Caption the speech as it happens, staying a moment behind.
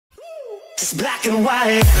Just black and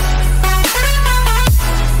white.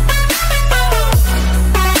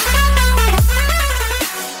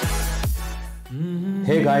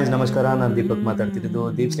 Hey guys, ನಮಸ್ಕಾರ. ನಾನು Deepak ಮಾತಾಡ್ತಿದ್ದು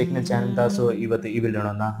Deep technical channel ಅಂತ. ಸೊ ಇವತ್ತು ಈ ವಿಡಿಯೋ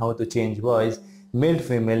ನೋಡೋಣ how to change voice mail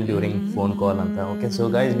female during phone call ಅಂತ. ಓಕೆ, ಸೊ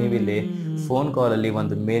ಗೈಸ್ ನೀವಿಲ್ಲಿ ಫೋನ್ ಕಾಲಲ್ಲಿ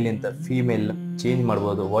ಒಂದು ಮೇಲಿಂದ ಫೀಮೇಲ್ ಚೇಂಜ್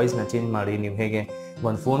ಮಾಡ್ಬೋದು, ವಾಯ್ಸ್ನ ಚೇಂಜ್ ಮಾಡಿ ನೀವು ಹೇಗೆ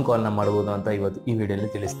ಒಂದು ಫೋನ್ ಕಾಲ್ನ ಮಾಡ್ಬೋದು ಅಂತ ಇವತ್ತು ಈ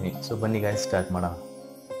ವಿಡಿಯೋಲಿ ತಿಳಿಸ್ತೀನಿ. ಸೊ ಬನ್ನಿ ಗೈಸ್ ಸ್ಟಾರ್ಟ್ ಮಾಡೋಣ.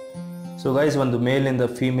 ಸೊ ಗೈಸ್, ಒಂದು ಮೇಲಿಂದ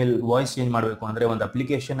ಫೀಮೇಲ್ ವಾಯ್ಸ್ ಚೇಂಜ್ ಮಾಡಬೇಕು ಅಂದರೆ ಒಂದು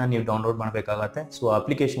ಅಪ್ಲಿಕೇಶನ್ನ ನೀವು ಡೌನ್ಲೋಡ್ ಮಾಡಬೇಕಾಗತ್ತೆ. ಸೊ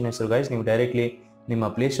ಅಪ್ಲಿಕೇಶನ್ ಹೆಸರು ಗೈಸ್ ನೀವು ಡೈರೆಕ್ಟ್ಲಿ ನಿಮ್ಮ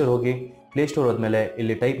ಪ್ಲೇಸ್ಟೋರ್ ಹೋಗಿ, ಪ್ಲೇಸ್ಟೋರ್ ಹೋದ್ಮೇಲೆ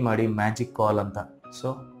ಇಲ್ಲಿ ಟೈಪ್ ಮಾಡಿ ಮ್ಯಾಜಿಕ್ ಕಾಲ್ ಅಂತ. ಸೊ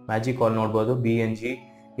ಮ್ಯಾಜಿಕ್ ಕಾಲ್ ನೋಡ್ಬೋದು, BNG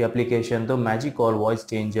ಈ ಅಪ್ಲಿಕೇಶನ್ದು ಮ್ಯಾಜಿಕ್ ಕಾಲ್ voice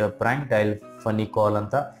change prank dial funny ಕಾಲ್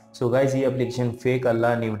ಅಂತ. ಸೊ ಗೈಸ್ ಈ ಅಪ್ಲಿಕೇಶನ್ ಫೇಕ್ ಅಲ್ಲ,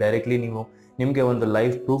 ನೀವು ಡೈರೆಕ್ಟ್ಲಿ ನಿಮಗೆ ಒಂದು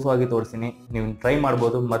ಲೈವ್ ಪ್ರೂಫ್ ಆಗಿ ತೋರಿಸ್ತೀನಿ, ನೀವು ಟ್ರೈ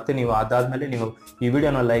ಮಾಡ್ಬೋದು. ಮತ್ತು ನೀವು ಅದಾದಮೇಲೆ ನೀವು ಈ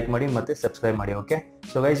ವಿಡಿಯೋನ ಲೈಕ್ ಮಾಡಿ ಮತ್ತು ಸಬ್ಸ್ಕ್ರೈಬ್ ಮಾಡಿ. ಓಕೆ,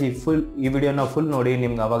 ಸೊ ಗೈಸ್ ಈ ವಿಡಿಯೋನ ಫುಲ್ ನೋಡಿ,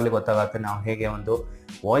 ನಿಮ್ಗೆ ಆವಾಗಲೇ ಗೊತ್ತಾಗುತ್ತೆ ನಾವು ಹೇಗೆ ಒಂದು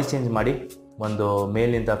ವಾಯ್ಸ್ ಚೇಂಜ್ ಮಾಡಿ ಒಂದು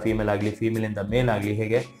ಮೇಲಿಂದ ಫೀಮೇಲ್ ಆಗಲಿ, ಫೀಮೇಲಿಂದ ಮೇಲ್ ಆಗಲಿ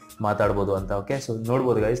ಹೇಗೆ ಮಾತಾಡ್ಬೋದು ಅಂತ. ಓಕೆ, ಸೊ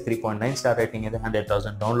ನೋಡ್ಬೋದು ಗೈಸ್ 3.9 ಸ್ಟಾರ್ ರೇಟಿಂಗ್ ಇದೆ,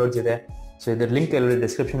 100,000 ಡೌನ್ಲೋಡ್ಸ್ ಇದೆ. ಸೊ ಇದರ ಲಿಂಕ್ ಎಲ್ಲ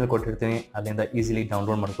ಡಿಸ್ಕ್ರಿಪ್ಷನಲ್ಲಿ ಕೊಟ್ಟಿರ್ತೀನಿ, ಅಲ್ಲಿಂದ ಈಸಿಲಿ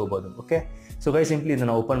ಡೌನ್ಲೋಡ್ ಮಾಡ್ಕೋಬೋದು. ಓಕೆ, ಸೊ ಗೈಸ್ ಸಿಂಪ್ಲಿ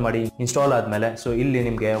ಇದನ್ನು ಓಪನ್ ಮಾಡಿ ಇನ್ಸ್ಟಾಲ್ ಆದಮೇಲೆ ಸೊ ಇಲ್ಲಿ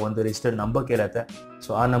ನಿಮಗೆ ಒಂದು ರಿಜಿಸ್ಟರ್ಡ್ ನಂಬರ್ ಕೇಳುತ್ತೆ. ಸೊ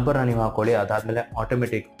ಆ ನಂಬರ್ನ ನೀವು ಹಾಕೊಳ್ಳಿ. ಅದಾದಮೇಲೆ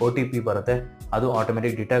ಆಟೋಮೆಟಿಕ್ OTP ಬರುತ್ತೆ, ಅದು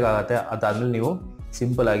ಆಟೋಮೆಟಿಕ್ ಡಿಟೆಕ್ಟ್ ಆಗುತ್ತೆ. ಅದಾದಮೇಲೆ ನೀವು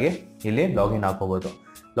ಸಿಂಪಲಾಗಿ ಇಲ್ಲಿ ಲಾಗಿನ್ ಹಾಕೋಬೋದು.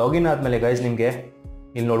 ಲಾಗಿನ್ ಆದಮೇಲೆ ಗೈಸ್ ನಿಮಗೆ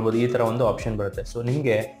ಇಲ್ಲಿ ನೋಡ್ಬೋದು ಈ ಥರ ಒಂದು ಆಪ್ಷನ್ ಬರುತ್ತೆ. ಸೊ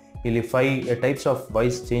ನಿಮಗೆ ಇಲ್ಲಿ 5 ಟೈಪ್ಸ್ ಆಫ್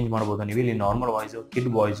ವಾಯ್ಸ್ ಚೇಂಜ್ ಮಾಡ್ಬೋದು ನೀವು. ಇಲ್ಲಿ normal voice, kid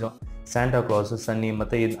voice, Santa class, ಸನ್ನಿ,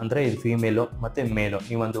 ಮತ್ತು ಇದು ಅಂದರೆ ಇದು ಫೀಮೇಲು ಮತ್ತು ಮೇಲು.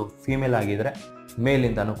 ನೀವೊಂದು ಫೀಮೇಲ್ ಆಗಿದ್ದರೆ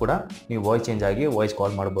ಮೇಲಿಂದನೂ ಕೂಡ ನೀವು ವಾಯ್ಸ್ ಚೇಂಜ್ ಆಗಿ ವಾಯ್ಸ್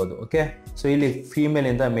ಕಾಲ್ ಮಾಡ್ಬೋದು. ಓಕೆ, ಸೊ ಇಲ್ಲಿ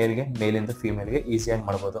ಫೀಮೇಲಿಂದ ಮೇಲ್ಗೆ, ಮೇಲಿಂದ ಫೀಮೇಲ್ಗೆ ಈಸಿಯಾಗಿ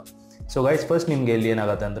ಮಾಡ್ಬೋದು. ಸೊ ಗೈಸ್ ಫಸ್ಟ್ ನಿಮಗೆ ಇಲ್ಲಿ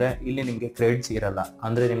ಏನಾಗುತ್ತೆ ಅಂದರೆ ಇಲ್ಲಿ ನಿಮಗೆ ಕ್ರೆಡಿಟ್ಸ್ ಇರಲ್ಲ,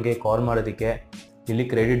 ಅಂದರೆ ನಿಮಗೆ ಕಾಲ್ ಮಾಡೋದಕ್ಕೆ ಇಲ್ಲಿ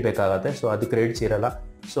ಕ್ರೆಡಿಟ್ ಬೇಕಾಗತ್ತೆ. ಸೊ ಅದು ಕ್ರೆಡಿಟ್ಸ್ ಇರಲ್ಲ.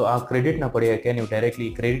 ಸೊ ಆ ಕ್ರೆಡಿಟ್ನ ಪಡೆಯೋಕ್ಕೆ ನೀವು ಡೈರೆಕ್ಟ್ಲಿ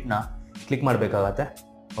ಈ ಕ್ರೆಡಿಟ್ನ ಕ್ಲಿಕ್ ಮಾಡಬೇಕಾಗತ್ತೆ.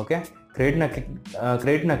 ಓಕೆ,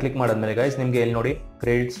 ಕ್ರೆಡಿಟ್ನ ಕ್ಲಿಕ್ ಮಾಡಾದ್ಮೇಲೆ ಗೈಸ್ ನಿಮಗೆ ಇಲ್ಲಿ ನೋಡಿ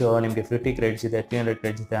ಕ್ರೆಡಿಟ್ಸ್ ನಿಮಗೆ 50 ಕ್ರೆಡಿಟ್ಸ್ ಇದೆ, 300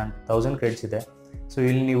 ಕ್ರೆಡಿಟ್ಸ್ ಇದೆ, 1000 ಕ್ರೆಡಿಟ್ಸ್ ಇದೆ. ಸೊ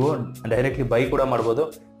ಇಲ್ಲಿ ನೀವು ಡೈರೆಕ್ಟ್ಲಿ ಬೈ ಕೂಡ ಮಾಡ್ಬೋದು.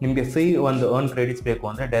 ನಿಮಗೆ ಫ್ರೀ ಒಂದು ಅರ್ನ್ ಕ್ರೆಡಿಟ್ಸ್ ಬೇಕು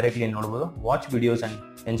ಅಂದರೆ ಡೈರೆಕ್ಟ್ಲಿ ಇಲ್ಲಿ ನೋಡ್ಬೋದು watch videos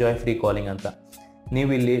and enjoy free calling ಅಂತ.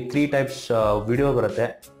 ನೀವು ಇಲ್ಲಿ 3 ಟೈಪ್ಸ್ ವಿಡಿಯೋ ಬರುತ್ತೆ,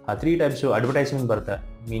 ಆ 3 ಟೈಪ್ಸು ಅಡ್ವರ್ಟೈಸ್ಮೆಂಟ್ ಬರುತ್ತೆ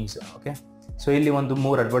ಮೀನ್ಸ್. ಓಕೆ, ಸೊ ಇಲ್ಲಿ ಒಂದು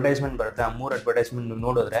 3 ಅಡ್ವರ್ಟೈಸ್ಮೆಂಟ್ ಬರುತ್ತೆ. ಆ 3 ಅಡ್ವರ್ಟೈಸ್ಮೆಂಟ್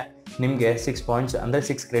ನೋಡಿದ್ರೆ ನಿಮಗೆ 6 ಪಾಯಿಂಟ್ಸ್ ಅಂದರೆ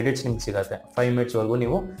 6 ಕ್ರೆಡಿಟ್ಸ್ ನಿಮ್ಗೆ ಸಿಗುತ್ತೆ. 5 ಮಿನಿಟ್ಸ್ವರೆಗೂ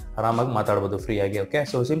ನೀವು ಆರಾಮಾಗಿ ಮಾತಾಡ್ಬೋದು ಫ್ರೀಯಾಗಿ. ಓಕೆ,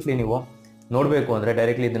 ಸೊ ಸಿಂಪ್ಲಿ ನೀವು ನೋಡಬೇಕು ಅಂದರೆ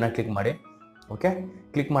ಡೈರೆಕ್ಟ್ಲಿ ಇದನ್ನು ಕ್ಲಿಕ್ ಮಾಡಿ. ಓಕೆ,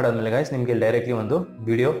 ಕ್ಲಿಕ್ ಮಾಡಾದ್ಮೇಲೆ ಗೈಸ್ ನಿಮಗೆ ಡೈರೆಕ್ಟ್ಲಿ ಒಂದು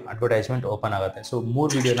ವಿಡಿಯೋ ಅಡ್ವರ್ಟೈಸ್ಮೆಂಟ್ ಓಪನ್ ಆಗುತ್ತೆ. ಸೊ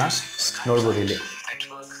 3 ವಿಡಿಯೋನ ನೋಡ್ಬೋದು ಇಲ್ಲಿ.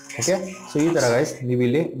 ಓಕೆ, ಸೊ ಈ ಥರ ಗೈಸ್ ನೀವು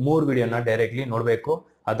ಇಲ್ಲಿ 3 ವಿಡಿಯೋನ ಡೈರೆಕ್ಟ್ಲಿ ನೋಡಬೇಕು.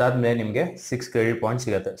 ಅದಾದಮೇಲೆ ನಿಮಗೆ 6 ಕ್ರೆಡಿಟ್ ಪಾಯಿಂಟ್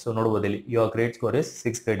ಸಿಗುತ್ತೆ. ಸೊ ನೋಡ್ಬೋದು ಇಲ್ಲಿ your credit score is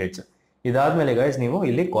 6 credits. ಇದಾದಮೇಲೆ ಗೈಸ್ ನೀವು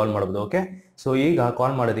ಇಲ್ಲಿ ಕಾಲ್ ಮಾಡ್ಬೋದು. ಓಕೆ, ಸೊ ಈಗ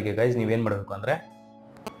ಕಾಲ್ ಮಾಡೋದಕ್ಕೆ ಗೈಸ್ ನೀವೇನು ಮಾಡಬೇಕು ಅಂದರೆ,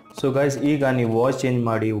 ಸೊ ಗೈಸ್ ಈಗ ನೀವು ವಾಯ್ಸ್ ಚೇಂಜ್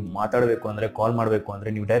ಮಾಡಿ ಮಾತಾಡಬೇಕು ಅಂದರೆ, ಕಾಲ್ ಮಾಡಬೇಕು ಅಂದರೆ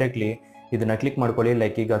ನೀವು ಡೈರೆಕ್ಟ್ಲಿ ಇದನ್ನು ಕ್ಲಿಕ್ ಮಾಡ್ಕೊಳ್ಳಿ.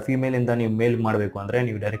 ಲೈಕ್ ಈಗ ಫೀಮೇಲಿಂದ ನೀವು ಮೇಲ್ ಮಾಡಬೇಕು ಅಂದರೆ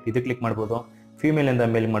ನೀವು ಡೈರೆಕ್ಟ್ ಇದು ಕ್ಲಿಕ್ ಮಾಡ್ಬೋದು. ಫೀಮೇಲಿಂದ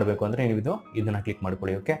ಮೇಲ್ ಮಾಡಬೇಕು ಅಂದರೆ ನೀವು ಇದನ್ನು ಕ್ಲಿಕ್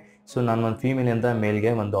ಮಾಡ್ಕೊಳ್ಳಿ. ಓಕೆ, ಸೊ ನಾನು ಒಂದು ಫೀಮೇಲಿಂದ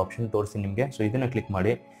ಮೇಲ್ಗೆ ಒಂದು ಆಪ್ಷನ್ ತೋರಿಸ್ತೀನಿ ನಿಮಗೆ. ಸೊ ಇದನ್ನು ಕ್ಲಿಕ್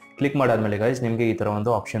ಮಾಡಿ. ಕ್ಲಿಕ್ ಮಾಡಾದ್ಮೇಲೆ ಗೈಸ್ ನಿಮಗೆ ಈ ಥರ ಒಂದು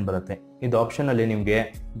ಆಪ್ಷನ್ ಬರುತ್ತೆ. ಇದು ಆಪ್ಷನಲ್ಲಿ ನಿಮಗೆ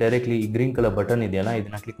ಡೈರೆಕ್ಟ್ಲಿ ಈ ಗ್ರೀನ್ ಕಲರ್ ಬಟನ್ ಇದೆಯಲ್ಲ,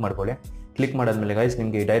 ಇದನ್ನು ಕ್ಲಿಕ್ ಮಾಡ್ಕೊಳ್ಳಿ. ಕ್ಲಿಕ್ ಮಾಡಾದ್ಮೇಲೆ ಗೈಸ್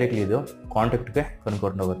ನಿಮಗೆ ಡೈರೆಕ್ಟ್ಲಿ ಇದು ಕಾಂಟ್ಯಾಕ್ಟ್ಗೆ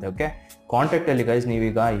ಕರ್ಕೊಂಡು ಹೋಗುತ್ತೆ. ಓಕೆ, ಕಾಂಟ್ಯಾಕ್ಟಲ್ಲಿ ಗೈಸ್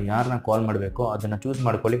ನೀವೀಗ ಯಾರನ್ನ ಕಾಲ್ ಮಾಡಬೇಕು ಅದನ್ನು ಚೂಸ್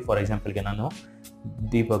ಮಾಡ್ಕೊಳ್ಳಿ. ಫಾರ್ ಎಕ್ಸಾಂಪಲ್ಗೆ ನಾನು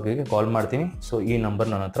ದೀಪಕ್ಗೆ ಕಾಲ್ ಮಾಡ್ತೀನಿ. ಸೊ ಈ ನಂಬರ್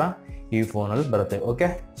ನನ್ನ ಹತ್ರ ಈ ಫೋನಲ್ಲಿ ಬರುತ್ತೆ. ಓಕೆ,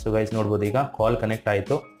 ಸೊ ಗೈಸ್ ನೋಡ್ಬೋದು ಈಗ ಕಾಲ್ ಕನೆಕ್ಟ್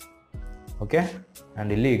ಆಯಿತು. ಓಕೆ,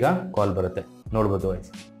 ಆ್ಯಂಡ್ ಇಲ್ಲಿ ಈಗ ಕಾಲ್ ಬರುತ್ತೆ, ನೋಡ್ಬೋದು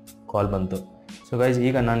ಗೈಸ್ ಕಾಲ್ ಬಂತು. ಸೊ ಗೈಸ್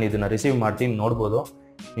ಈಗ ನಾನು ಇದನ್ನು ರಿಸೀವ್ ಮಾಡ್ತೀನಿ. ನೋಡ್ಬೋದು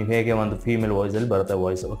ನೀವು ಹೇಗೆ ಒಂದು ಫೀಮೇಲ್ ವಾಯ್ಸಲ್ಲಿ ಬರುತ್ತೆ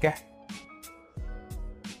voice. Okay,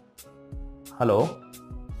 hello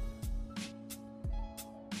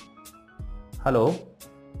hello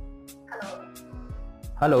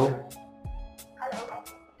hello,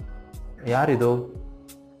 ಯಾರಿದು?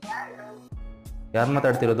 ಯಾರು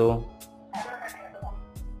ಮಾತಾಡ್ತಿರೋದು?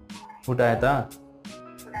 ಊಟ ಆಯ್ತಾ?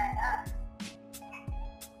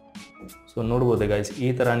 ಸೊ ನೋಡ್ಬೋದು ಗೈಸ್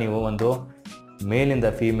ಈ ಥರ ನೀವು ಒಂದು ಮೇಲಿಂದ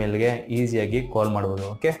ಫೀಮೇಲ್ಗೆ ಈಸಿಯಾಗಿ ಕಾಲ್ ಮಾಡ್ಬೋದು.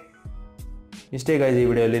 ಓಕೆ, ಇಷ್ಟೇ ಗೈಸ್ ಈ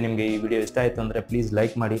ವಿಡಿಯೋಲಿ. ನಿಮಗೆ ಈ ವಿಡಿಯೋ ಇಷ್ಟ ಆಯಿತು ಅಂದರೆ ಪ್ಲೀಸ್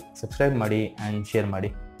ಲೈಕ್ ಮಾಡಿ, ಸಬ್ಸ್ಕ್ರೈಬ್ ಮಾಡಿ ಆ್ಯಂಡ್ ಶೇರ್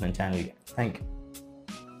ಮಾಡಿ ನನ್ನ ಚಾನಲ್ಗೆ. Thank you.